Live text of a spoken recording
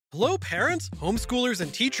Hello, parents, homeschoolers,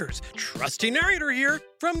 and teachers. Trusty narrator here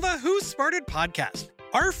from the Who Smarted podcast.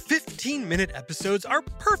 Our 15-minute episodes are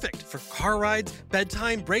perfect for car rides,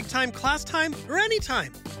 bedtime, break time, class time, or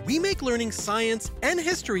anytime. We make learning science and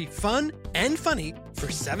history fun and funny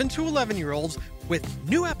for 7 to 11-year-olds with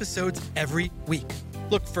new episodes every week.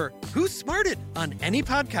 Look for Who Smarted on any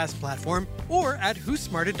podcast platform or at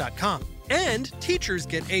whosmarted.com. And teachers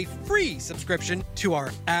get a free subscription to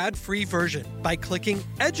our ad-free version by clicking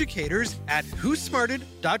educators at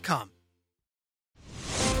whosmarted.com.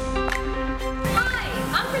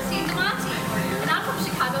 And I'm from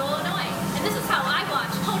Chicago, Illinois. And this is how I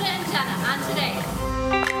watch Hoda and Jenna on Today.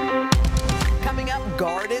 Coming up,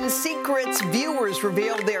 Garden Secrets. Viewers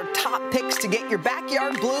reveal their top picks to get your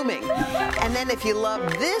backyard blooming. And then if you love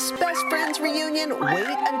this Best Friends reunion, wait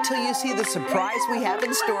until you see the surprise we have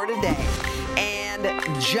in store today. And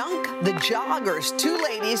Junk the Joggers. 2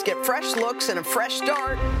 ladies get fresh looks and a fresh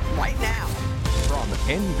start right now. From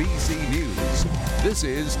NBC News, this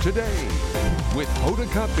is Today with Hoda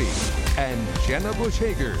Kotb and Jenna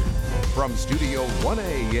Hager from Studio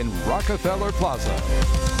 1A in Rockefeller Plaza.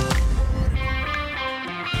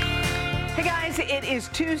 Hey guys, it is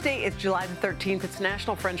Tuesday. It's July the 13th. It's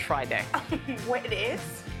National French Fry Day. What it is?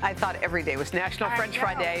 I thought every day was National French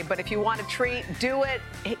Fry Day, but if you want a treat, do it,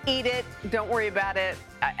 eat it, don't worry about it,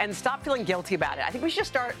 and stop feeling guilty about it. I think we should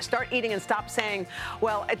start eating and stop saying,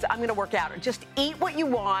 well, I'm going to work out. Or just eat what you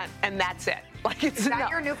want, and that's it. Is that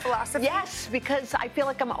your new philosophy? Yes, because I feel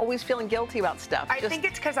like I'm always feeling guilty about stuff. I think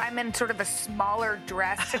it's because I'm in sort of a smaller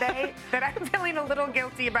dress today that I'm feeling a little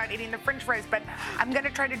guilty about eating the French fries, but I'm going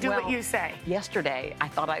to try to do what you say. Yesterday, I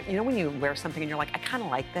thought, when you wear something and you're like, I kind of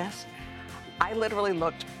like this. I literally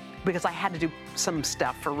looked, because I had to do some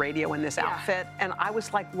stuff for radio in this outfit, and I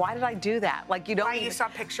was like, why did I do that? You don't. You saw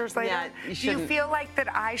pictures later? Yeah, you shouldn't. Do you feel like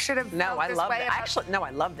that I should have No, felt I this love way it. Actually, no,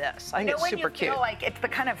 I love this. I think it's super cute. You feel like it's the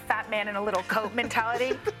kind of fat man in a little coat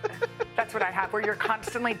mentality? That's what I have, where you're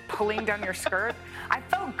constantly pulling down your skirt. I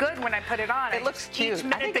felt good when I put it on. It looks cute. Each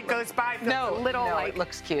minute that goes by feels a little it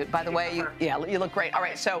looks cute. By the way, you look great. All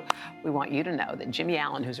right, so we want you to know that Jimmy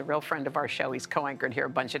Allen, who's a real friend of our show, he's co-anchored here a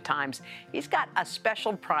bunch of times. He's got a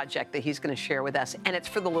special project that he's going to share with us, and it's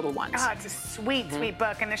for the little ones. Oh, it's a sweet, sweet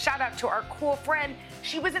book. And a shout out to our cool friend.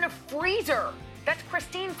 She was in a freezer. That's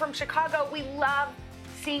Christine from Chicago. We love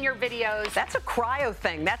seeing your videos. That's a cryo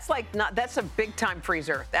thing. That's that's a big time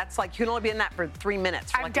freezer. That's you can only be in that for 3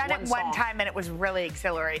 minutes. I've done it one time and it was really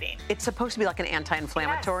exhilarating. It's supposed to be like an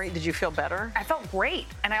anti-inflammatory. Yes. Did you feel better? I felt great.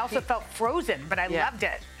 And I also felt frozen, but I loved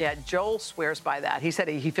it. Yeah, Joel swears by that. He said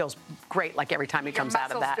he feels great every time he comes out of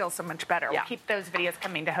that. Your muscles feel so much better. Yeah. We'll keep those videos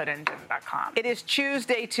coming to hodaandjenna.com. It is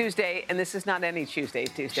Tuesday, and this is not any Tuesday.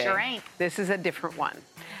 Sure ain't. This is a different one.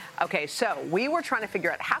 Okay, so we were trying to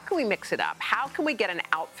figure out how can we mix it up? How can we get an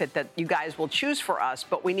outfit that you guys will choose for us,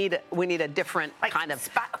 but we need a different kind of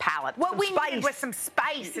palette. What we needed was some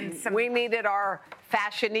spice and some. We needed our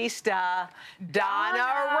fashionista, Donna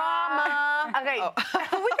Rama. Okay,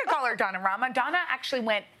 we could call her Donna Rama. Donna actually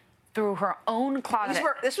went through her own closet.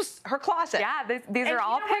 This was her closet. Yeah, these are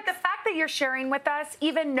all picks. The fact that you're sharing with us,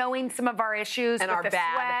 even knowing some of our issues and with our the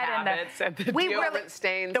bad sweat habits and the deodorant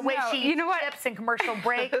stains, the way she tips and commercial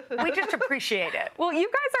break, we just appreciate it. Well, you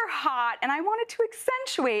guys are hot, and I wanted to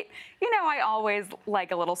accentuate. I always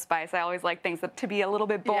like a little spice. I always like things to be a little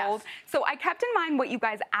bit bold. Yes. So I kept in mind what you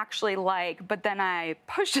guys actually like, but then I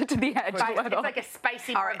pushed it to the edge a little. It's like a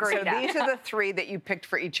spicy margarita. All right, so these are the 3 that you picked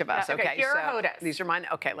for each of us. Yeah, okay, here are Hoda's. These are mine.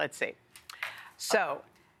 Okay, let's see. So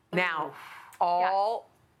now, all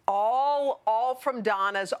from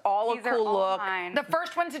Donna's, all These a cool look. Mine. The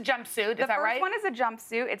first one's a jumpsuit. Is that right? The first one is a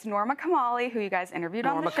jumpsuit. It's Norma Kamali, who you guys interviewed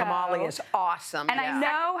on the show. Norma Kamali is awesome. And I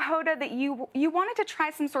know, Hoda, that you wanted to try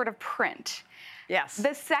some sort of print. Yes.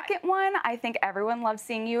 The second one, I think everyone loves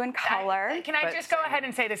seeing you in color. Can I just go ahead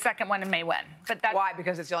and say the second one may win? Why?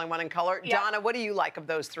 Because it's the only one in color? Yeah. Donna, what do you like of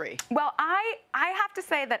those 3? Well, I have to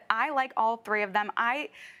say that I like all 3 of them. I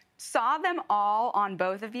saw them all on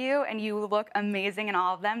both of you, and you look amazing in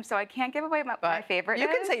all of them, so I can't give away my favorite. You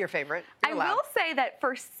can say your favorite. I will say that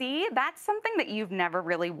for C, that's something that you've never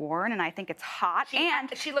really worn, and I think it's hot.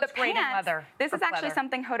 She looks great in leather. This is actually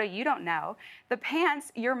something, Hoda, you don't know. The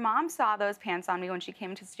pants, your mom saw those pants on me when she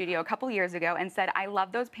came to the studio a couple years ago and said, I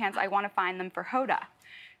love those pants. I want to find them for Hoda.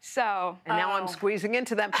 So. And now I'm squeezing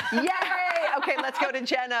into them. Yay! Okay, let's go to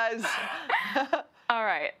Jenna's. All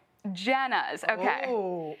right. Jenna's, okay.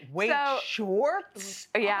 Oh, shorts?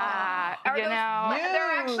 Yeah, they're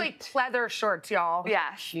actually pleather shorts, y'all.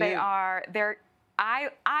 Yes, they are.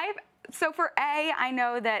 I've So for A, I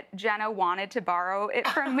know that Jenna wanted to borrow it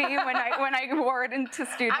from me when I wore it into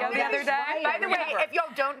studio the other day. By the way, if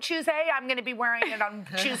y'all don't choose A, I'm going to be wearing it on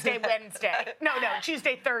Tuesday, Wednesday. No,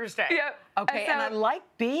 Tuesday, Thursday. Yep. Okay, and I like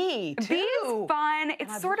B, too. B is fun.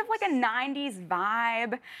 It's sort of like a 90s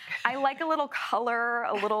vibe. I like a little color,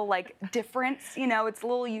 a little, like, difference. You know, it's a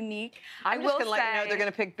little unique. I'm just going to let you know they're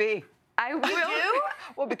going to pick B. I will.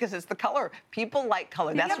 Well, because it's the color. People like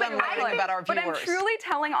color. That's what I'm learning about our viewers. But I'm truly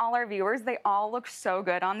telling all our viewers they all look so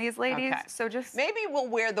good on these ladies. Okay. So just maybe we'll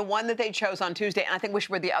wear the one that they chose on Tuesday, and I think we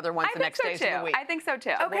should wear the other ones the next days of the week. I think so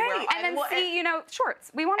too. Okay. And then see, you know,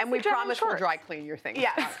 shorts. We want to see we Jenna promise shorts. we'll dry clean your things.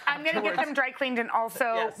 Yes, I'm going to get them dry cleaned, and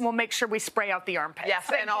also we'll make sure we spray out the armpits.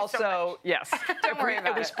 Yes, and also, yes. Don't worry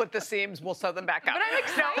about if we it. split the seams, we'll sew them back up. But I'm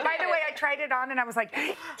excited. No, by the way, I tried it on, and I was like,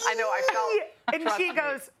 I know, I felt. And she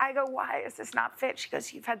goes, I go, why is this not fit? She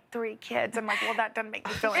goes, you've had 3 kids. I'm like, well, that doesn't make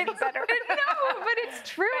me feel any better. No, but it's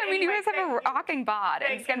true. I mean, you guys have a rocking bod.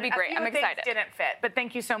 It's going to be great. I'm excited. Didn't fit, but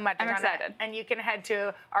thank you so much, I'm Donna. excited. And you can head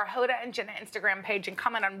to our Hoda and Jenna Instagram page and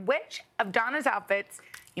comment on which of Donna's outfits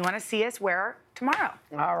you want to see us wear tomorrow.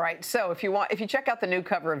 All right. So if you check out the new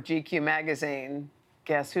cover of GQ magazine,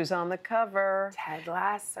 guess who's on the cover? Ted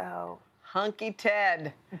Lasso. Hunky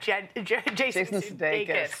Ted. Jason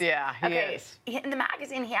Sudeikis. Yeah, he is. In the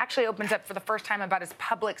magazine, he actually opens up for the first time about his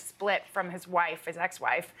public split from his wife, his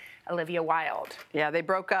ex-wife, Olivia Wilde. Yeah, they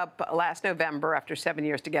broke up last November after 7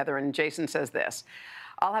 years together, and Jason says this: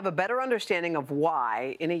 I'll have a better understanding of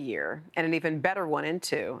why in a year, and an even better one in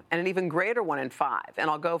 2, and an even greater one in 5. And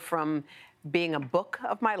I'll go from being a book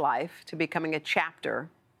of my life to becoming a chapter,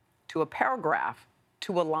 to a paragraph,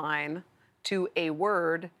 to a line, to a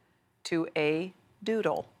word, to a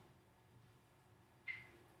doodle.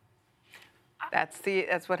 That's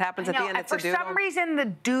what happens at the end. It's a doodle. For some reason, the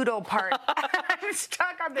doodle part, I'm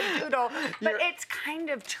stuck on the doodle. But it's kind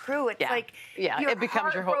of true. It's like it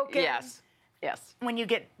becomes your whole. Yes. When you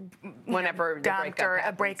get whenever dumped or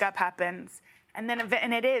a breakup happens, and then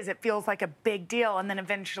it feels like a big deal, and then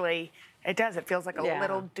eventually it does. It feels like a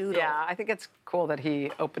little doodle. Yeah, I think it's cool that he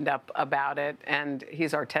opened up about it, and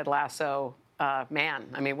he's our Ted Lasso man.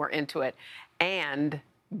 I mean, we're into it. And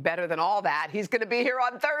better than all that, he's going to be here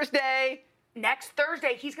on Thursday. Next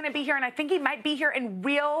Thursday, he's going to be here, and I think he might be here in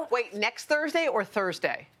real... Wait, next Thursday or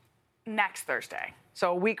Thursday? Next Thursday.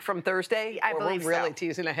 So a week from Thursday? I believe we're really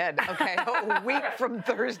teasing ahead. Okay, a week from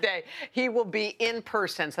Thursday, he will be in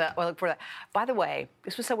person. So I look for that. By the way,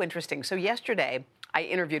 this was so interesting. So yesterday, I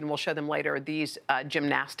interviewed, and we'll show them later, these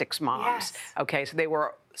gymnastics moms. Yes. Okay, so they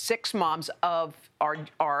were 6 moms of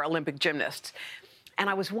our Olympic gymnasts. And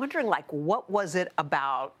I was wondering, like, what was it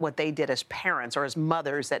about what they did as parents or as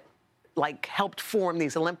mothers that, like, helped form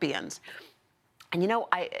these Olympians? And, you know,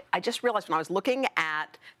 I just realized when I was looking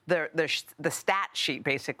at the stat sheet,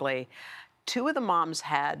 basically, 2 of the moms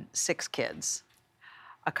had 6 kids.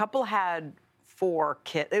 A couple had 4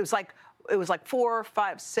 kids. It was like 4,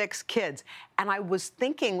 5, 6 kids. And I was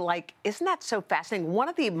thinking, like, isn't that so fascinating? One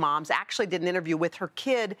of the moms actually did an interview with her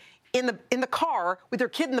kid in the car, with her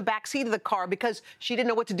kid in the back seat of the car, because she didn't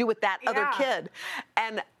know what to do with that other kid.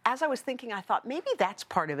 And as I was thinking, I thought, maybe that's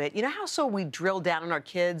part of it. You know how so we drill down on our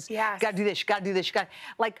kids? Yes. You gotta do this, you gotta do this, you gotta...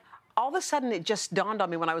 Like, all of a sudden, it just dawned on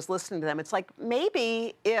me when I was listening to them. It's like,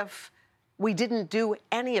 maybe if we didn't do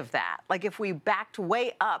any of that, like if we backed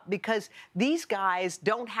way up, because these guys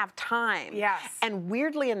don't have time. Yes. And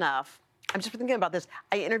weirdly enough, I'm just thinking about this.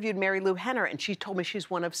 I interviewed Mary Lou Henner, and she told me she's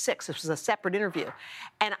one of 6. This was a separate interview.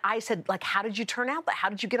 And I said, like, how did you turn out? How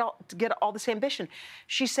did you get all this ambition?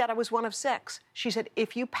 She said, I was one of 6. She said,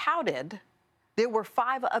 if you pouted, there were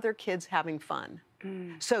 5 other kids having fun.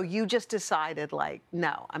 So you just decided, like,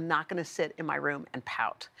 no, I'm not going to sit in my room and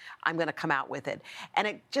pout. I'm going to come out with it. And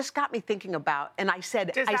it just got me thinking about, and I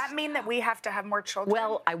said... Does that mean that we have to have more children?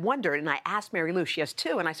 Well, I wondered, and I asked Mary Lou, she has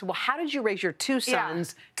 2, and I said, well, how did you raise your 2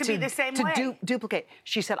 sons to be the same way? To duplicate?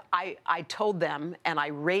 She said, I told them, and I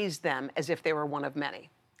raised them as if they were one of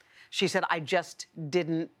many. She said, I just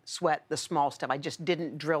didn't sweat the small stuff. I just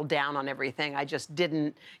didn't drill down on everything. I just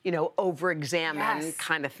didn't, over-examine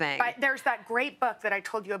kind of thing. But there's that great book that I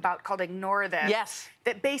told you about called Ignore This. Yes.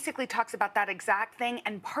 That basically talks about that exact thing.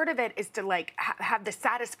 And part of it is to, like, have the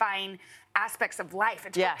satisfying aspects of life.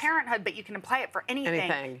 It's for parenthood, but you can apply it for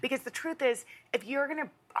anything. Because the truth is, if you're going to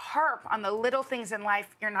harp on the little things in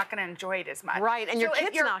life, you're not going to enjoy it as much. Right, and your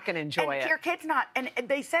kid's not going to enjoy it. Your kid's not. And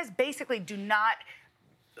they says basically do not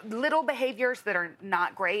little behaviors that are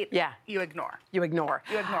not great, you ignore. You ignore.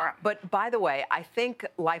 You ignore them. But by the way, I think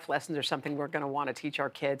life lessons are something we're going to want to teach our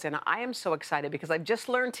kids. And I am so excited because I've just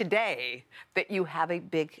learned today that you have a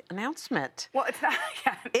big announcement. Well, it's not.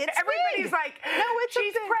 Yeah. Everybody's big. Like, no, it's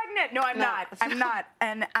she's pregnant. No, I'm not. I'm not.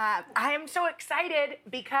 And I am so excited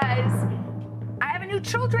because I have a new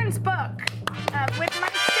children's book with my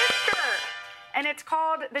sister. And it's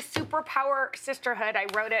called The Superpower Sisterhood. I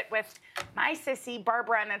wrote it with my sissy,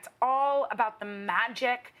 Barbara, and it's all about the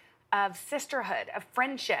magic of sisterhood, of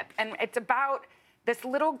friendship. And it's about this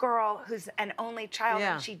little girl who's an only child,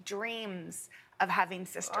 and she dreams of having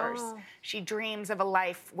sisters. She dreams of a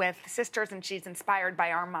life with sisters, and she's inspired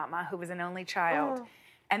by our mama, who was an only child.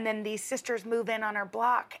 And then these sisters move in on our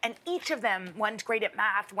block, and each of them, one's great at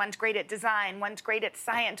math, one's great at design, one's great at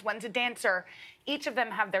science, one's a dancer. Each of them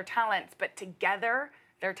have their talents, but together,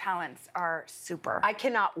 their talents are super. I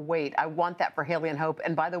cannot wait. I want that for Haley and Hope.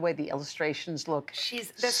 And by the way, the illustrations look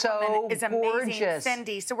this woman is amazing, gorgeous.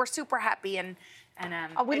 Cindy. So we're super happy, and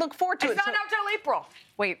we look forward to it. It's not out till April.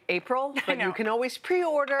 Wait, April? But you can always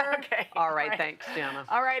pre-order. Okay. All right, thanks, Jenna.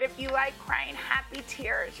 All right, if you like crying happy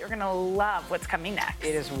tears, you're going to love what's coming next.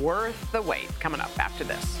 It is worth the wait. Coming up after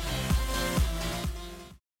this.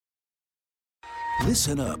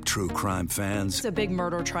 Listen up, true crime fans. It's a big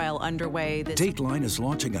murder trial underway. Dateline is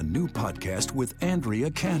launching a new podcast with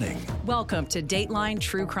Andrea Canning. Welcome to Dateline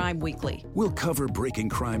True Crime Weekly. We'll cover breaking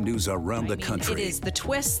crime news around the country. It is the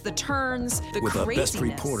twists, the turns, the with craziness. the best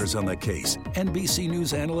reporters on the case, NBC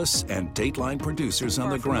News analysts, and Dateline producers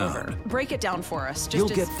on the ground. Break it down for us. You'll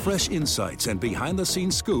get fresh insights and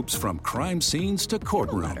behind-the-scenes scoops from crime scenes to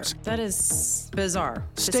courtrooms. That is bizarre.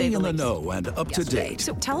 Stay in the know and up to date.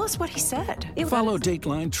 So tell us what he said. Follow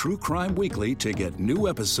Dateline True Crime Weekly to get new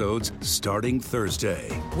episodes starting Thursday.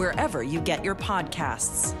 Wherever you get your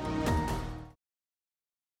podcasts.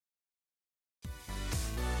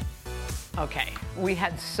 Okay, we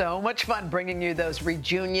had so much fun bringing you those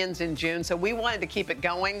reunions in June, so we wanted to keep it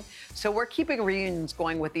going. So we're keeping reunions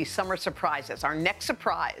going with these summer surprises. Our next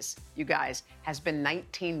surprise, you guys, has been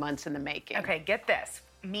 19 months in the making. Okay, get this.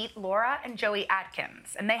 Meet Laura and Joey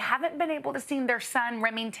Atkins. And they haven't been able to see their son,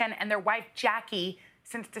 Remington, and their wife, Jackie,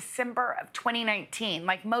 since December of 2019.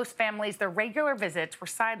 Like most families, their regular visits were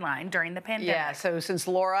sidelined during the pandemic. Yeah, so since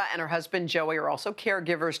Laura and her husband, Joey, are also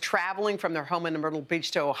caregivers traveling from their home in Myrtle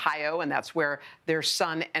Beach to Ohio, and that's where their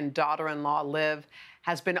son and daughter-in-law live,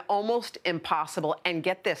 has been almost impossible. And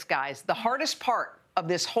get this, guys, the hardest part of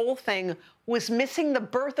this whole thing was missing the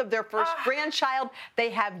birth of their first grandchild.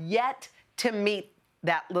 They have yet to meet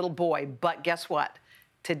that little boy. But guess what?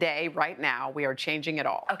 Today, right now, we are changing it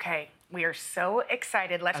all. Okay, we are so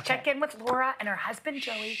excited. Let's check in with Laura and her husband,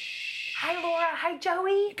 Joey. Hi, Laura. Hi,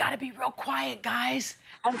 Joey. You gotta be real quiet, guys.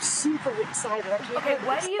 I'm super excited. Okay,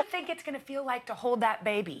 what do you think it's gonna feel like to hold that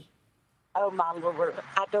baby? Oh, my Lord.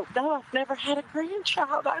 I don't know. I've never had a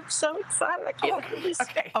grandchild. I'm so excited. I can't believe this.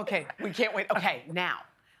 Okay, we can't wait. Okay, now,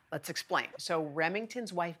 let's explain. So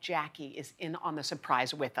Remington's wife, Jackie, is in on the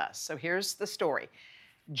surprise with us. So here's the story.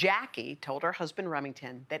 Jackie told her husband,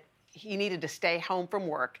 Remington, that he needed to stay home from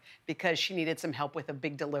work because she needed some help with a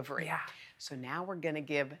big delivery. Yeah. So now we're going to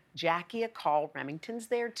give Jackie a call. Remington's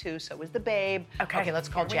there, too. So is the babe. Okay, let's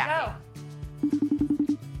call Jackie.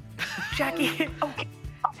 Jackie. Hey,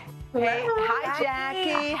 hi,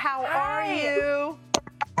 Jackie. How are you?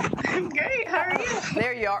 I'm great. How are you?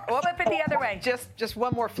 There you are. Flip it the other way. Just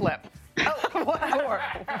one more flip. Oh,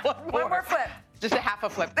 one more flip. Just a half a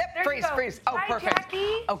flip. Freeze. Oh, hi, perfect.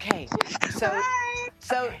 Jackie. Okay.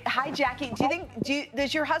 So hi, Jackie.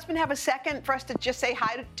 Does your husband have a second for us to just say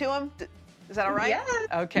hi to him? Is that all right?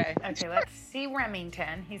 Yeah. Okay. Okay, let's see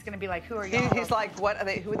Remington. He's going to be like, who are you? He's like, what are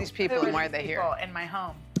they? Who are these people and why are they here? In my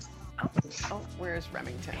home. Oh, where's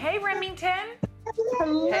Remington? Hey, Remington.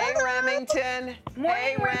 Hey, Remington.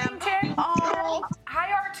 Morning, Remington. Oh.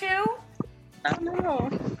 Hi, R2. I know.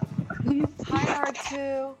 Hi,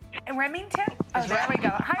 R2. And Remington? Oh, there we go.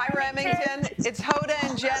 Hi, Remington. It's Hoda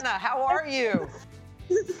and Jenna. How are you?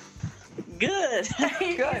 Good.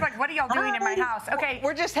 He's like, what are y'all doing in my house? Okay.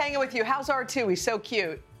 We're just hanging with you. How's R2? He's so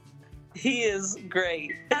cute. He is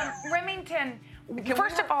great. Remington,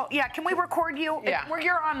 first of all, can we record you? Yeah.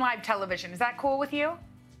 You're on live television. Is that cool with you?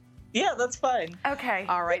 Yeah, that's fine. Okay.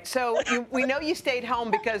 All right. So we know you stayed home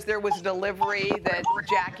because there was a delivery that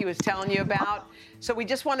Jackie was telling you about. So we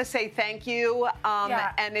just want to say thank you.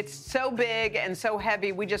 And it's so big and so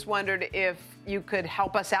heavy. We just wondered if you could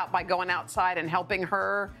help us out by going outside and helping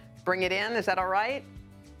her bring it in. Is that all right?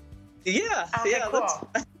 Yeah. Okay, yeah. cool.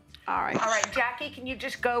 All right. All right, Jackie, can you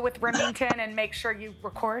just go with Remington and make sure you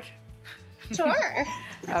record? Sure.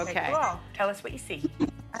 Okay. Cool. Tell us what you see.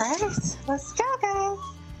 All right, let's go, guys.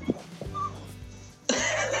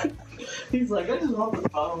 He's like, I just want the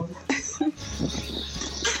phone.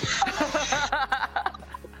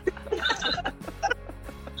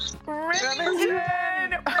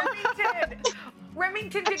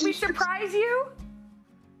 Remington, did we surprise you?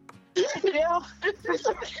 Yeah.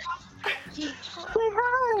 Say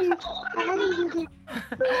hi.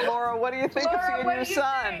 Laura, what do you think of seeing your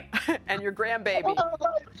son and your grandbaby?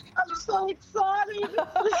 I'm so excited.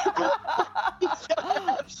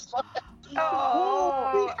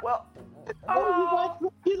 Oh, well.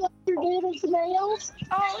 You like your daughter's nails?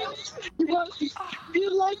 Oh.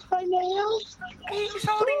 You like my nails? He's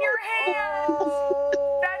holding your hand.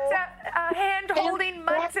 Oh. That's a hand holding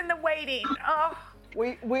months in the waiting. Oh.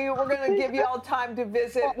 We were going to give you all time to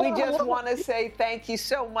visit. We just want to say thank you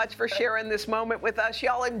so much for sharing this moment with us.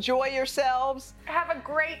 Y'all enjoy yourselves. Have a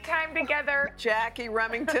great time together. Jackie,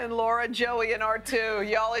 Remington, Laura, Joey, and R2.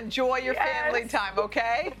 Y'all enjoy your family time,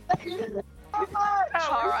 okay? Oh,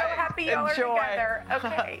 all we're right. so happy y'all are together.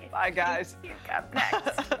 Okay. Bye, guys. Up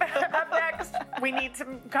next. Up next, we need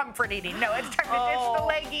some comfort eating. No, it's time to ditch the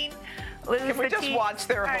legging. Can we just watch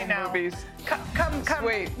their home movies? Come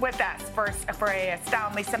with us for a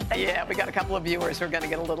Style Me Something. Yeah, we got a couple of viewers who are going to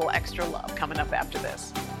get a little extra love coming up after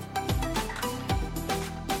this.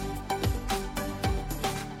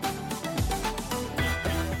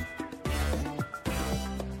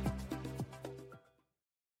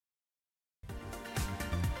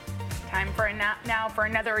 Time for now for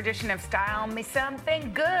another edition of Style Me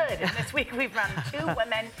Something Good. And this week we've run two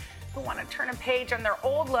women who want to turn a page on their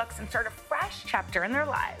old looks and start a fresh chapter in their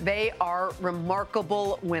lives. They are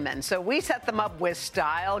remarkable women. So we set them up with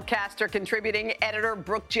Stylecaster contributing editor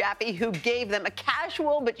Brooke Jaffy, who gave them a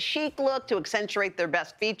casual but chic look to accentuate their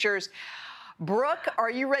best features. Brooke, are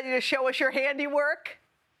you ready to show us your handiwork?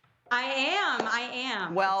 I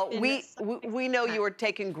am. Well, we know you are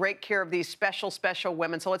taking great care of these special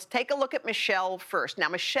women. So let's take a look at Michelle first. Now,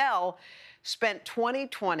 Michelle spent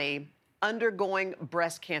 2020 undergoing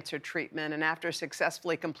breast cancer treatment, and after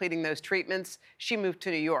successfully completing those treatments, she moved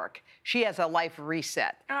to New York. She has a life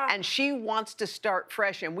reset, and she wants to start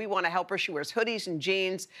fresh, and we want to help her. She wears hoodies and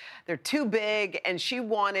jeans. They're too big, and she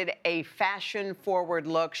wanted a fashion-forward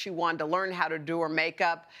look. She wanted to learn how to do her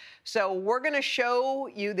makeup. So we're going to show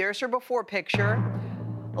you, there's her before picture.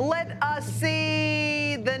 Let us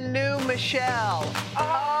see the new Michelle.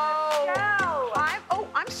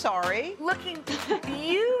 I'm sorry. Looking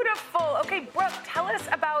beautiful. Okay, Brooke, tell us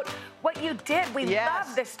about what you did. We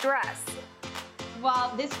love this dress.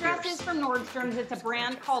 Well, this dress is from Nordstrom's. It's a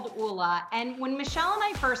brand called Ula. And when Michelle and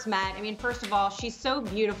I first met, I mean, first of all, she's so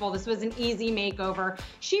beautiful. This was an easy makeover.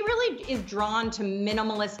 She really is drawn to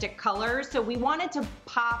minimalistic colors. So we wanted to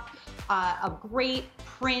pop a great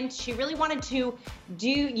print. She really wanted to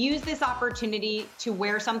use this opportunity to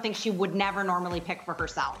wear something she would never normally pick for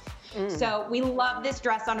herself. So we love this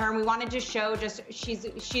dress on her, and we wanted to show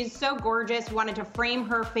she's so gorgeous. We wanted to frame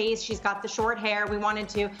her face. She's got the short hair. We wanted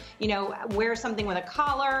to, wear something with a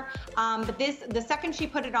collar. But the second she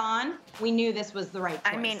put it on, we knew this was the right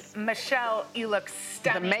choice. I mean, Michelle, you look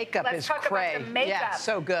stunning. The makeup is cray. About the makeup. Yeah,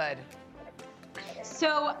 so good.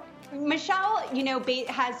 So Michelle,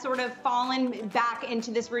 has sort of fallen back into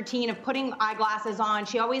this routine of putting eyeglasses on.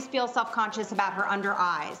 She always feels self-conscious about her under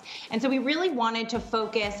eyes. And so we really wanted to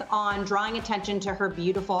focus on drawing attention to her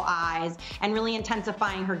beautiful eyes and really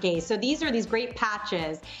intensifying her gaze. So these are these great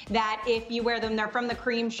patches that if you wear them, they're from the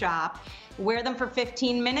Cream Shop. Wear them for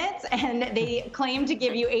 15 minutes, and they claim to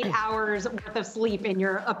give you 8 hours worth of sleep in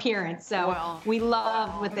your appearance. So we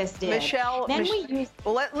love what this did. Michelle, then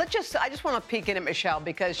I just want to peek in at Michelle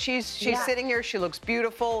because she's sitting here. She looks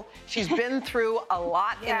beautiful. She's been through a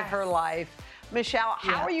lot in her life. Michelle,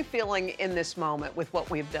 how are you feeling in this moment with what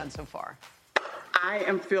we've done so far? I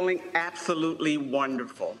am feeling absolutely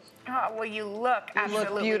wonderful. Oh, well, you look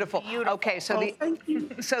absolutely beautiful. Okay, so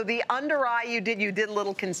the under eye you did a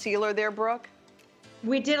little concealer there, Brooke?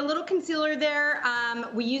 We did a little concealer there.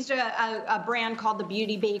 We used a brand called the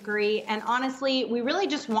Beauty Bakery. And honestly, we really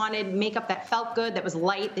just wanted makeup that felt good, that was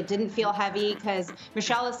light, that didn't feel heavy, because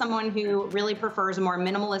Michelle is someone who really prefers a more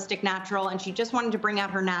minimalistic natural, and she just wanted to bring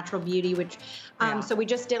out her natural beauty, which, so we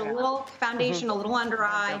just did a little foundation, a little under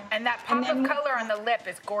eye. And that pop of color on the lip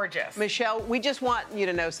is gorgeous. Michelle, we just want you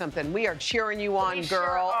to know something. We are cheering you on,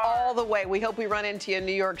 girl, all the way. We hope we run into you in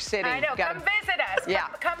New York City. I know. Come visit us. Yeah.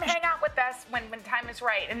 Come hang out with us when time is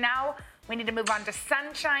right. And now we need to move on to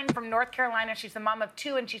Sunshine from North Carolina. She's a mom of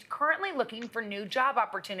 2, and she's currently looking for new job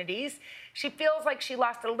opportunities. She feels like she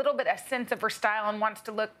lost a little bit of sense of her style and wants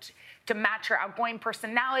to look to match her outgoing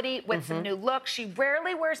personality with some new looks. She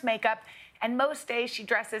rarely wears makeup, And most days she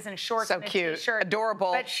dresses in shorts and a t-shirt.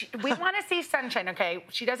 Adorable. But we want to see sunshine, okay?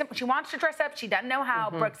 She wants to dress up. She doesn't know how.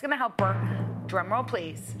 Brooke's going to help her. Drum roll,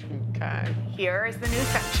 please. Okay. Here is the new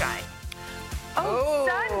sunshine. Oh,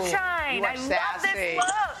 sunshine. I love this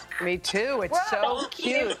look. Me too. It's so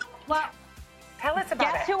cute. Well, tell us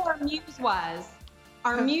about it. Guess who our muse was?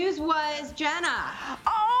 Our muse was Jenna.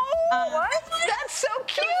 Oh, what? That's so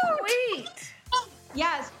cute. Sweet.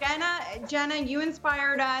 Yes, Jenna, you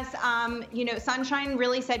inspired us. Sunshine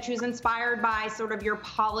really said she was inspired by sort of your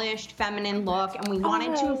polished feminine look, and we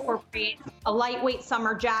wanted to incorporate a lightweight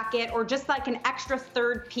summer jacket or just like an extra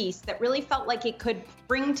third piece that really felt like it could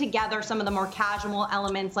bring together some of the more casual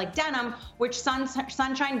elements like denim, which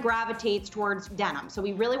Sunshine gravitates towards denim. So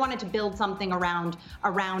we really wanted to build something around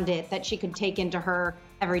it that she could take into her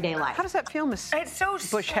everyday life. How does that feel, Miss It's so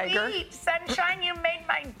Bush Hager? sweet. Sunshine, you made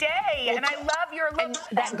my day. And I love your look. And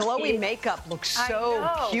that glowy makeup looks so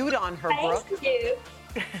cute on her, Brooke. Thank you.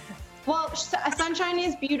 Well, Sunshine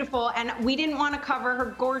is beautiful, and we didn't want to cover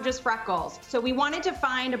her gorgeous freckles. So we wanted to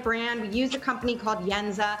find a brand. We used a company called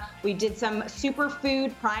Yenza. We did some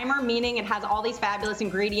superfood primer, meaning it has all these fabulous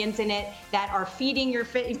ingredients in it that are feeding your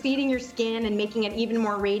skin and making it even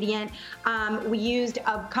more radiant. We used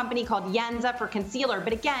a company called Yenza for concealer.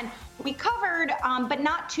 But again, we covered, but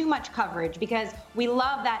not too much coverage because we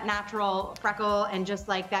love that natural freckle and just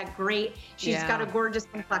like that great, she's got a gorgeous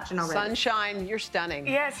complexion already. Sunshine, you're stunning.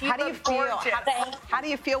 Yes, How do you feel? How do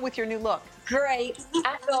you feel with your new look? Great.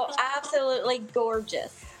 I feel absolutely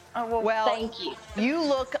gorgeous. Oh, well, thank you. You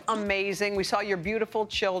look amazing. We saw your beautiful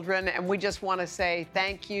children, and we just want to say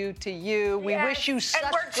thank you to you. We wish you such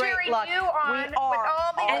great luck. And we're cheering you on with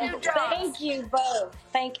all these new jobs. Thank you both.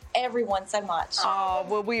 Thank everyone so much. Oh,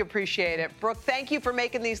 well, we appreciate it. Brooke, thank you for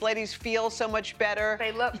making these ladies feel so much better.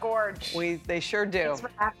 They look gorgeous. They sure do.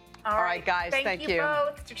 All right, guys, thank you.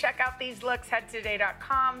 Both. To check out these looks, head to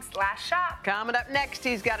today.com/shop. Coming up next,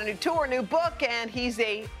 he's got a new tour, new book, and he's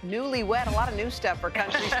a newlywed. A lot of new stuff for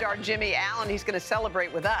country star Jimmy Allen. He's going to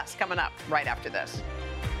celebrate with us coming up right after this.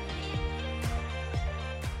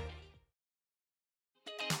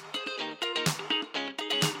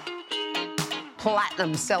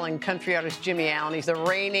 Platinum-selling country artist Jimmy Allen. He's the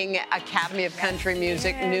reigning Academy of Country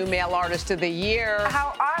Music New Male Artist of the Year.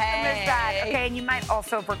 How awesome is that? Okay, and you might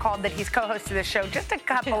also have recalled that he's co-hosted the show just a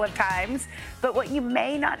couple of times. But what you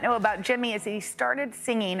may not know about Jimmy is that he started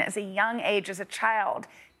singing as a young age, as a child.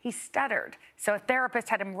 He stuttered. So a therapist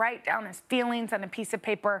had him write down his feelings on a piece of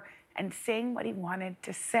paper and sing what he wanted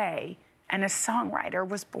to say. And a songwriter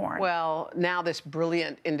was born. Well, now this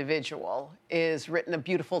brilliant individual is written a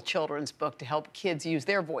beautiful children's book to help kids use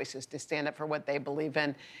their voices to stand up for what they believe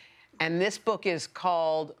in. And this book is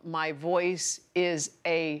called My Voice is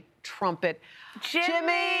a Trumpet.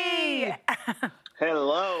 Jimmy!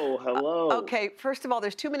 Hello. Okay, first of all,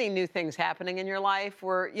 there's too many new things happening in your life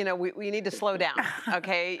where, we need to slow down,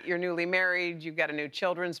 okay? You're newly married, you've got a new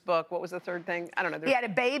children's book. What was the third thing? I don't know. You had a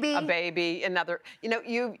baby. A baby, another.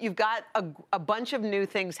 You've got a bunch of new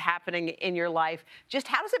things happening in your life. Just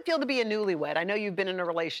how does it feel to be a newlywed? I know you've been in a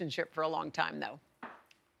relationship for a long time, though.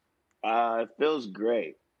 It feels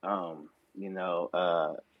great.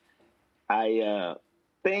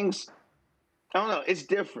 Things, I don't know, it's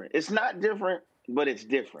different. It's not different, but it's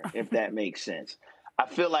different, if that makes sense. I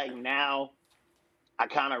feel like now I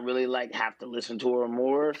kind of really have to listen to her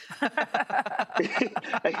more, because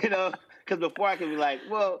before I could be like,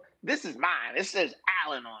 well, this is mine. It says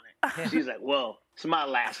Allen on it. She's like, well, it's my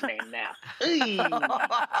last name now.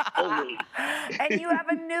 And you have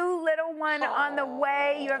a new little one on the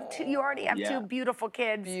way. You already have two beautiful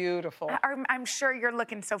kids. Beautiful. I'm sure you're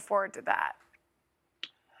looking so forward to that.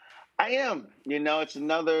 I am. It's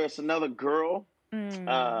another girl.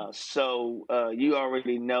 So you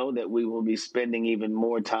already know that we will be spending even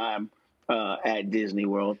more time at Disney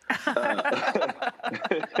World. But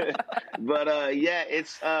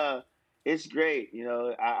it's great.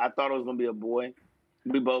 I thought it was gonna be a boy.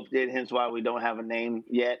 We both did, hence why we don't have a name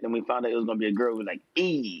yet. And we found out it was gonna be a girl. We're like,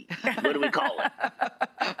 what do we call it?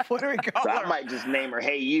 What do we call her? I might just name her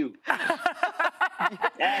Hey You.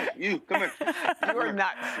 Hey, you, come here. You are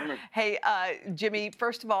nuts. Hey, Jimmy,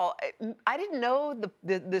 first of all, I didn't know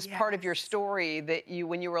this part of your story that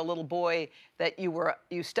when you were a little boy, that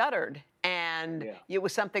you stuttered, and it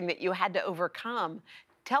was something that you had to overcome.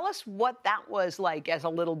 Tell us what that was like as a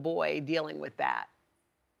little boy dealing with that.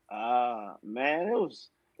 Man,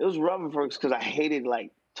 it was rough at first because I hated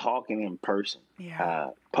talking in person.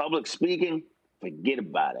 Public speaking, forget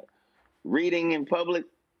about it. Reading in public,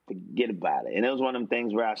 forget about it. And it was one of them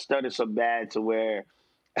things where I stuttered so bad to where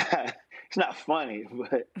It's not funny,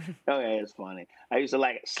 but okay, it's funny. I used to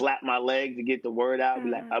like slap my leg to get the word out, be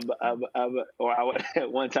like, or I would at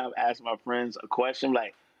one time ask my friends a question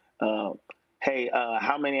like, hey,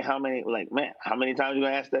 how many, like, man, how many times you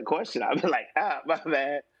gonna ask that question? I'd be like, my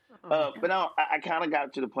bad. But no, I kind of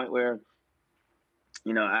got to the point where,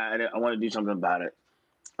 you know, I want to do something about it.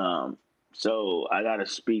 So I got a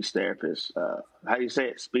speech therapist. How do you say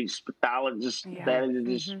it? Speech pathologist.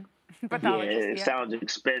 Pathologist, it sounds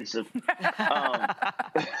expensive.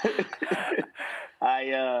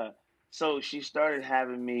 So she started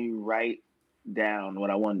having me write down what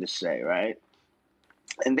I wanted to say, right?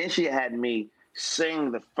 And then she had me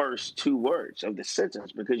sing the first 2 words of the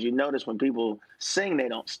sentence, because you notice when people sing, they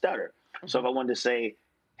don't stutter. So if I wanted to say,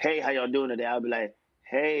 hey, how y'all doing today? I'll be like,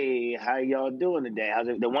 hey, how y'all doing today? How's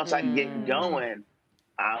it? Then once I get going,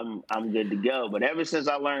 I'm good to go. But ever since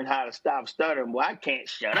I learned how to stop stuttering, well, I can't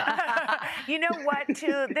shut up. You know what,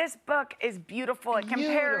 too? This book is beautiful. It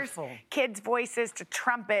compares kids' voices to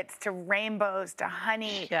trumpets, to rainbows, to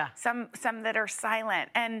honey, some that are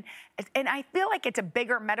silent. And I feel like it's a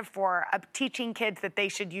bigger metaphor of teaching kids that they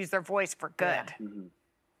should use their voice for good. Yeah.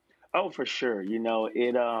 Oh, for sure. You know,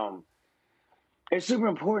 it's super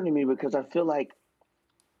important to me because I feel like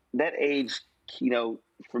that age, you know,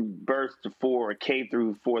 from birth to 4, K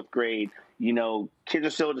through 4th grade, you know, kids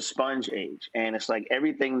are still at the sponge age. And it's like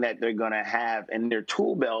everything that they're going to have in their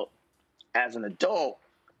tool belt as an adult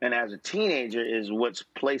and as a teenager is what's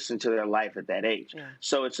placed into their life at that age. Yeah.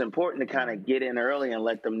 So it's important to kind of get in early and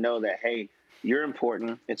let them know that, hey, you're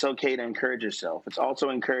important. It's okay to encourage yourself. It's also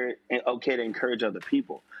okay to encourage other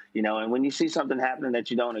people, you know, and when you see something happening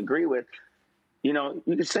that you don't agree with, you know,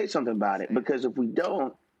 you can say something about it, because if we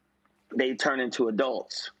don't, they turn into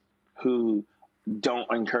adults who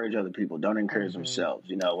don't encourage other people, don't encourage themselves.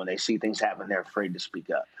 You know, when they see things happen, they're afraid to speak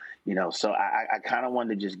up, you know. So I kind of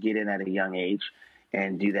wanted to just get in at a young age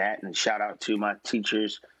and do that. And shout out to my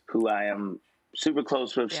teachers who I am super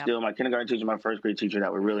close with still. My kindergarten teacher, my 1st grade teacher,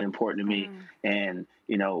 that were really important to me. And,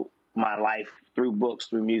 you know, my life through books,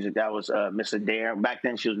 through music, that was Miss Adair. Back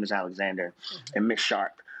then she was Miss Alexander and Miss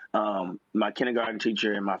Sharp. My kindergarten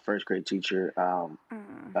teacher and my 1st grade teacher,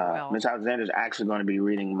 Miss Alexander, is actually going to be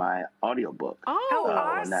reading my audiobook. Oh,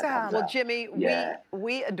 awesome. Well, Jimmy,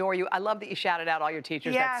 we adore you. I love that you shouted out all your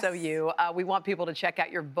teachers. Yes. That's so you. We want people to check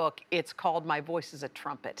out your book. It's called My Voice is a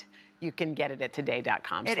Trumpet. You can get it at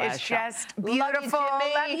today.com/shop. It is just beautiful.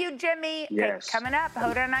 Love you, Jimmy. Yes. Okay, coming up,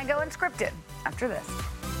 Hoda and I go unscripted after this.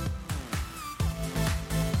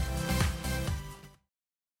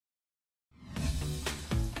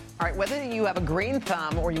 All right, whether you have a green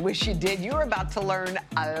thumb or you wish you did, you're about to learn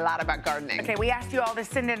a lot about gardening. Okay, we asked you all to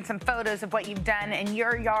send in some photos of what you've done in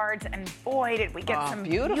your yards, and boy, did we get some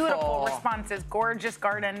beautiful responses, gorgeous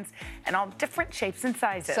gardens, and all different shapes and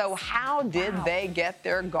sizes. So how did they get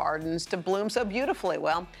their gardens to bloom so beautifully?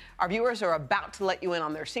 Well, our viewers are about to let you in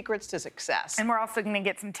on their secrets to success. And we're also going to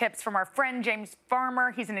get some tips from our friend James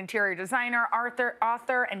Farmer. He's an interior designer,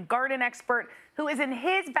 author, and garden expert who is in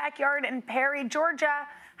his backyard in Perry, Georgia.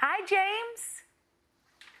 Hi, James.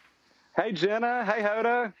 Hey, Jenna. Hey,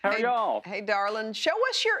 Hoda. How are y'all? Hey, darling. Show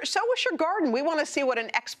us your garden. We want to see what an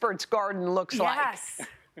expert's garden looks like. Yes.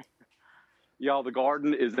 Y'all, the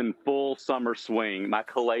garden is in full summer swing. My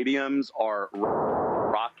caladiums are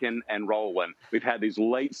rocking and rolling. We've had these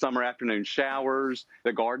late summer afternoon showers.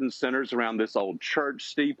 The garden centers around this old church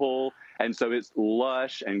steeple. And so it's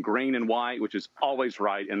lush and green and white, which is always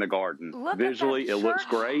right in the garden. Visually, it looks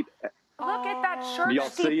great. Look at that church Y'all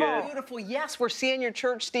steeple. See it? Beautiful. Yes, we're seeing your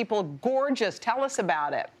church steeple. Gorgeous. Tell us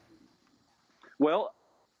about it. Well,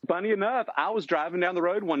 funny enough, I was driving down the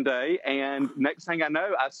road one day, and next thing I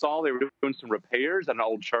know, I saw they were doing some repairs at an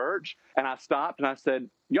old church. And I stopped and I said,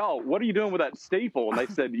 y'all, what are you doing with that steeple? And they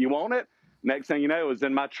said, you want it? Next thing you know, it was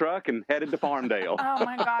in my truck and headed to Farmdale. Oh,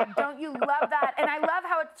 my God. Don't you love that? And I love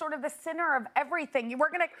how it's sort of the center of everything.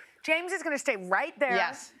 James is going to stay right there.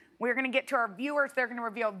 Yes. We're going to get to our viewers. They're going to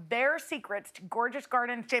reveal their secrets to gorgeous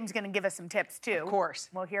gardens. James is going to give us some tips, too. Of course.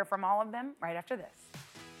 We'll hear from all of them right after this.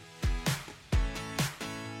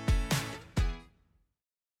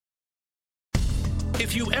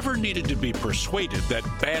 If you ever needed to be persuaded that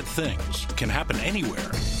bad things can happen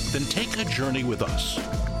anywhere, then take a journey with us.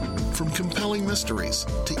 From compelling mysteries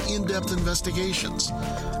to in-depth investigations,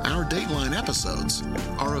 our Dateline episodes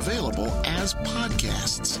are available as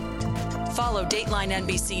podcasts. Follow Dateline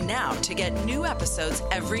NBC now to get new episodes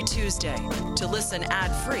every Tuesday. To listen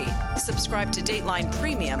ad-free, subscribe to Dateline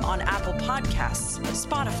Premium on Apple Podcasts,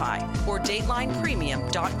 Spotify, or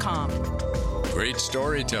DatelinePremium.com. Great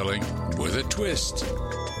storytelling with a twist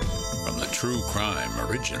from the True Crime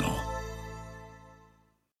Original.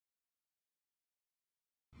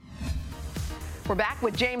 We're back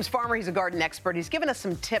with James Farmer. He's a garden expert. He's given us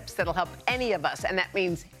some tips that'll help any of us, and that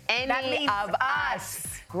means any of us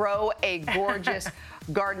grow a gorgeous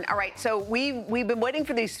garden. All right, so we've been waiting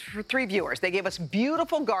for these 3 viewers. They gave us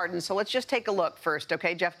beautiful gardens, so let's just take a look first,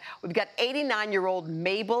 okay, Jeff? We've got 89-year-old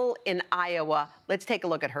Mabel in Iowa. Let's take a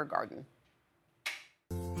look at her garden.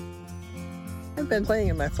 I've been playing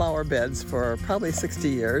in my flower beds for probably 60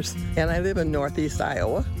 years, and I live in northeast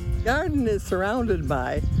Iowa. The garden is surrounded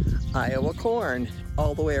by Iowa corn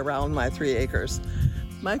all the way around my 3 acres.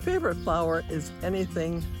 My favorite flower is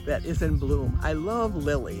anything that is in bloom. I love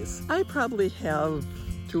lilies. I probably have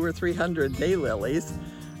 200 or 300 daylilies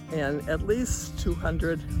and at least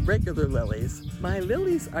 200 regular lilies. My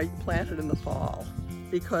lilies are planted in the fall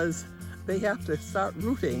because they have to start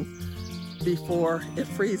rooting before it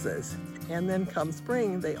freezes. And then come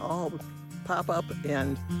spring, they all pop up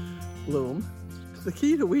and bloom. The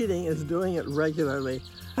key to weeding is doing it regularly.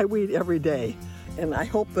 I weed every day, and I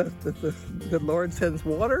hope that the Lord sends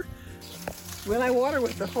water. When I water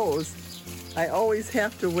with the hose, I always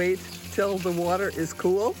have to wait till the water is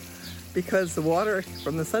cool because the water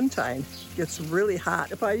from the sunshine gets really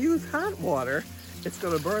hot. If I use hot water, it's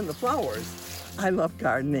going to burn the flowers. I love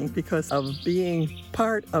gardening because of being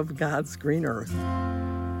part of God's green earth.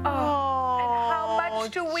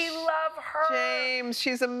 Do we love her? James,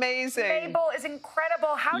 she's amazing. Mabel is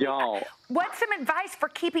incredible. What's some advice for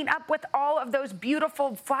keeping up with all of those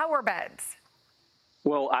beautiful flower beds?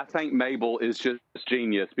 Well, I think Mabel is just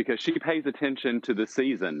genius because she pays attention to the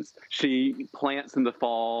seasons. She plants in the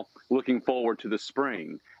fall, looking forward to the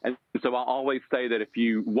spring. And so I always say that if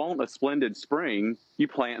you want a splendid spring, you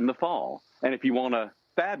plant in the fall. And if you want a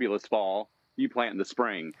fabulous fall, you plant in the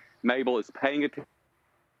spring. Mabel is paying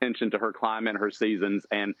attention to her climate, her seasons,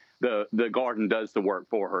 and the garden does the work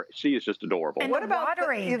for her. She is just adorable. And what about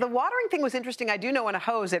watering? The watering thing was interesting. I do know in a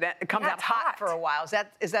hose it comes out hot for a while.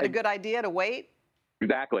 Is that a good idea to wait?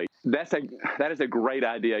 Exactly. That is a great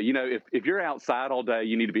idea. You know, if you're outside all day,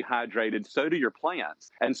 you need to be hydrated. So do your plants.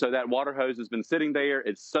 And so that water hose has been sitting there.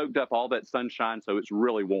 It's soaked up all that sunshine, so it's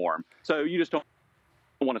really warm. So you just don't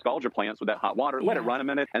want to scald your plants with that hot water. Let it run a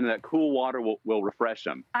minute, and that cool water will refresh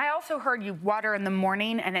them. I also heard you water in the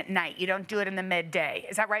morning and at night. You don't do it in the midday.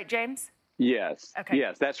 Is that right, James? Yes. Okay.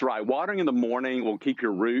 Yes, that's right. Watering in the morning will keep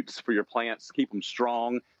your roots for your plants, keep them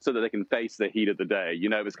strong so that they can face the heat of the day. You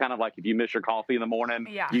know, it's kind of like if you miss your coffee in the morning,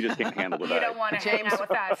 you just can't handle the day. You don't want to hang out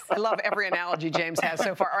with us. I love every analogy James has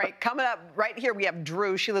so far. All right, coming up right here, we have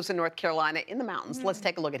Drew. She lives in North Carolina in the mountains. Let's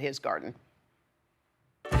take a look at his garden.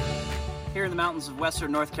 Here in the mountains of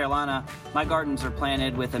western North Carolina, my gardens are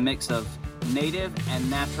planted with a mix of native and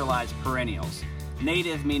naturalized perennials.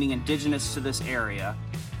 Native meaning indigenous to this area,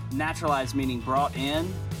 naturalized meaning brought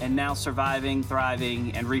in and now surviving,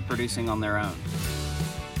 thriving, and reproducing on their own.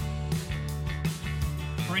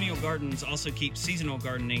 Perennial gardens also keep seasonal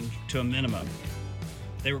gardening to a minimum.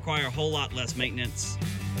 They require a whole lot less maintenance.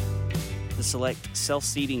 To select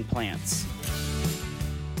self-seeding plants.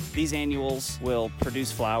 These annuals will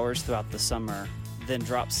produce flowers throughout the summer, then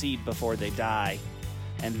drop seed before they die,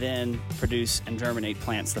 and then produce and germinate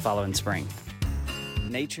plants the following spring.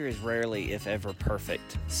 Nature is rarely, if ever,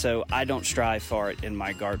 perfect, so I don't strive for it in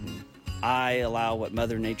my garden. I allow what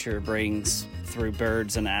Mother Nature brings through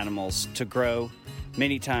birds and animals to grow.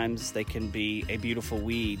 Many times they can be a beautiful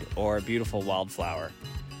weed or a beautiful wildflower.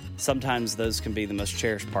 Sometimes those can be the most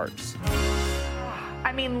cherished parts.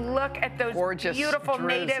 I mean, look at those gorgeous, beautiful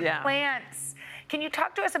native plants. Can you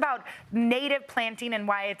talk to us about native planting and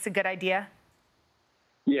why it's a good idea?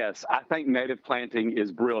 Yes, I think native planting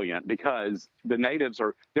is brilliant because the natives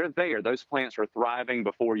they're there. Those plants are thriving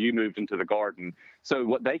before you moved into the garden. So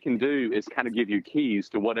what they can do is kind of give you keys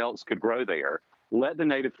to what else could grow there. Let the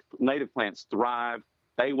native plants thrive.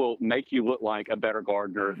 They will make you look like a better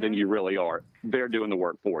gardener than you really are. They're doing the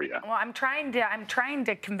work for you. Well, I'm trying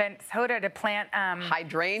to convince Hoda to plant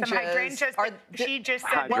hydrangeas. Some hydrangeas. She just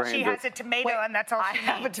said she has a tomato, and that's all she needs.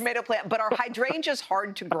 I have a tomato plant, but are hydrangeas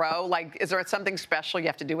hard to grow? Like, is there something special you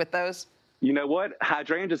have to do with those? You know what?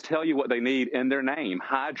 Hydrangeas tell you what they need in their name,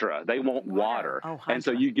 hydra. They want water. Oh, and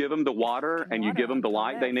so you give them the water and you give them the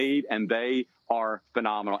light they need, and they are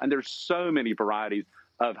phenomenal. And there's so many varieties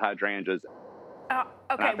of hydrangeas.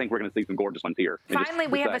 Okay. I think we're going to see some gorgeous ones here. Finally,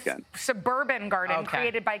 we have a suburban garden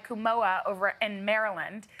created by Kumoa over in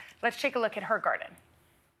Maryland. Let's take a look at her garden.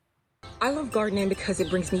 I love gardening because it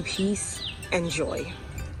brings me peace and joy.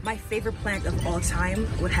 My favorite plant of all time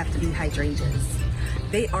would have to be hydrangeas.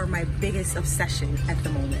 They are my biggest obsession at the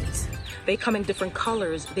moment. They come in different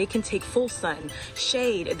colors. They can take full sun,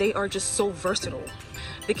 shade. They are just so versatile.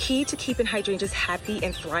 The key to keeping hydrangeas happy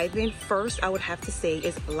and thriving, first, I would have to say,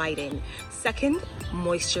 is lighting. Second,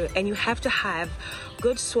 moisture. And you have to have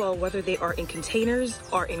good soil, whether they are in containers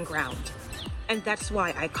or in ground. And that's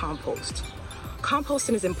why I compost.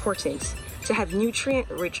 Composting is important to have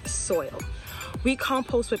nutrient-rich soil. We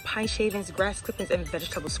compost with pine shavings, grass clippings, and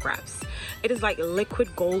vegetable scraps. It is like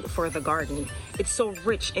liquid gold for the garden. It's so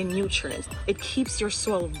rich in nutrients. It keeps your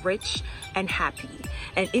soil rich and happy.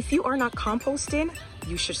 And if you are not composting,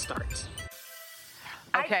 you should start.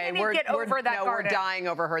 Okay, we're dying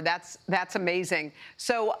over her. That's amazing.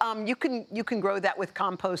 So you can grow that with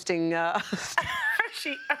composting.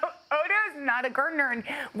 Hoda is not a gardener, and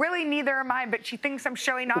really neither am I, but she thinks I'm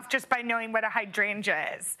showing off just by knowing what a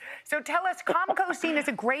hydrangea is. So tell us, composting is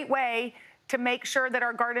a great way to make sure that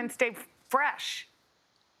our gardens stay fresh.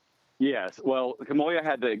 Yes. Well, Kamoya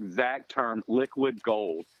had the exact term, liquid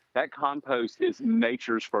gold. That compost is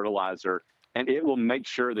nature's fertilizer, and it will make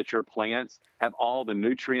sure that your plants have all the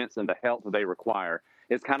nutrients and the health that they require.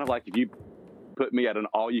 It's kind of like if you put me at an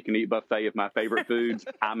all-you-can-eat buffet of my favorite foods,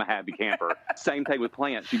 I'm a happy camper. Same thing with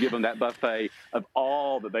plants. You give them that buffet of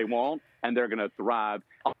all that they want, and they're going to thrive.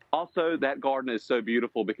 Also, that garden is so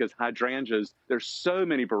beautiful because hydrangeas, there's so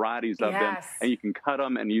many varieties of them, and you can cut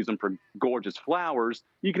them and use them for gorgeous flowers.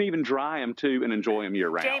 You can even dry them, too, and enjoy them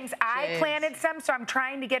year-round. James, I planted some, so I'm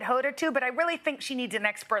trying to get Hoda to, but I really think she needs an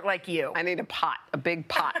expert like you. I need a big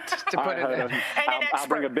pot to put it in. And an expert. I'll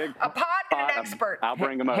bring a pot and an expert. I'll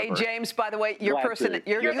bring them over. Hey, James, by the way, you have personality.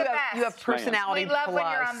 We love plus.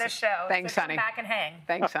 when you're on this show. Thanks, so honey. Come back and hang.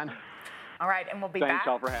 Thanks, honey. All right, and we'll be Thanks back.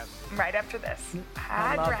 y'all for having me. Right after this.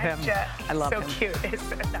 I love him. I love him. So cute.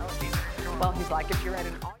 Well, he's like, if you're at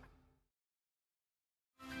an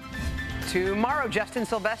Tomorrow, Justin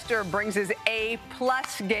Sylvester brings his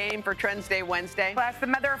A-plus game for Trends Day Wednesday. Plus, the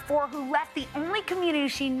mother of four who left the only community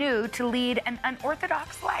she knew to lead an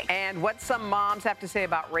unorthodox life. And what some moms have to say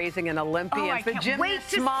about raising an Olympian. I can't wait to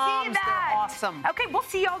see that. They're awesome. Okay, we'll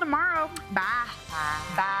see y'all tomorrow. Bye.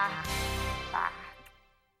 Bye. Bye.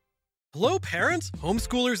 Hello, parents,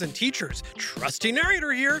 homeschoolers, and teachers. Trusty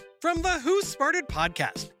narrator here from the Who Smarted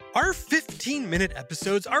podcast. Our 15-minute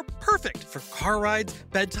episodes are perfect for car rides,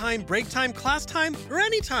 bedtime, break time, class time, or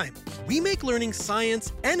anytime. We make learning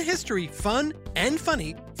science and history fun and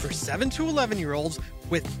funny for 7 to 11-year-olds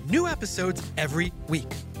with new episodes every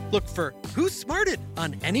week. Look for Who Smarted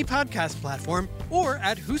on any podcast platform or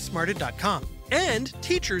at whosmarted.com. And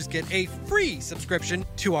teachers get a free subscription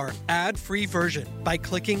to our ad-free version by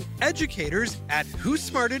clicking educators at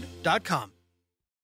whosmarted.com.